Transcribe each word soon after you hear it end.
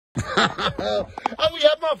Oh, we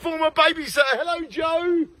have my former babysitter. Hello,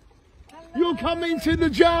 Joe. Hello. You're coming to the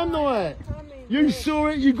jam night. You yes. saw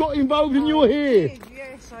it, you got involved, and you're here.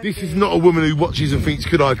 Yes, I This did. is not a woman who watches and thinks,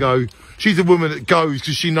 could I go? She's a woman that goes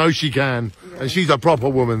because she knows she can, and she's a proper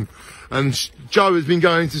woman. And Joe has been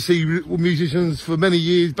going to see musicians for many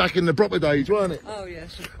years, back in the proper days, weren't it? Oh,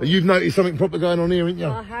 yes, of course. And you've noticed something proper going on here, haven't you?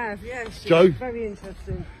 I have, yes. Joe? It's very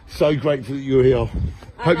interesting. So grateful that you're here.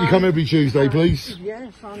 Hope you come every Tuesday, please.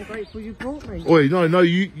 Yes, I'm grateful you brought me. Oi, no,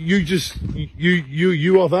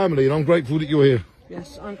 you are family, and I'm grateful that you're here.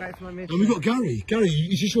 Yes, I'm grateful I'm here. And we've got Gary. Gary,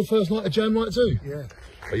 is this your first night of jam night too? Yeah.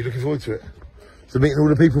 Are you looking forward to it? So meeting all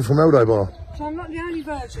the people from Eldo Bar? So I'm not the only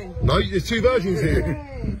virgin. No, there's two virgins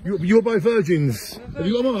here. You're both virgins. Have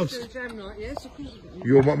you got a mask? Jam night, yes, of course.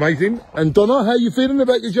 You're amazing. And Donna, how are you feeling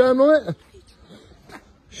about your jam night?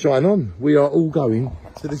 Shine on. We are all going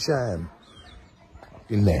to the jam.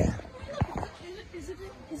 In there.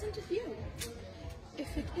 Isn't it you?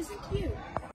 If it isn't you,